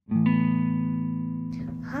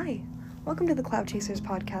Hi, welcome to the Cloud Chasers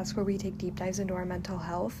podcast, where we take deep dives into our mental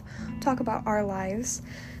health, talk about our lives,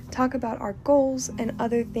 talk about our goals, and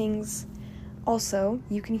other things. Also,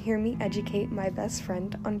 you can hear me educate my best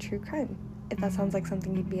friend on true crime. If that sounds like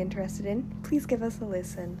something you'd be interested in, please give us a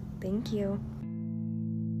listen. Thank you.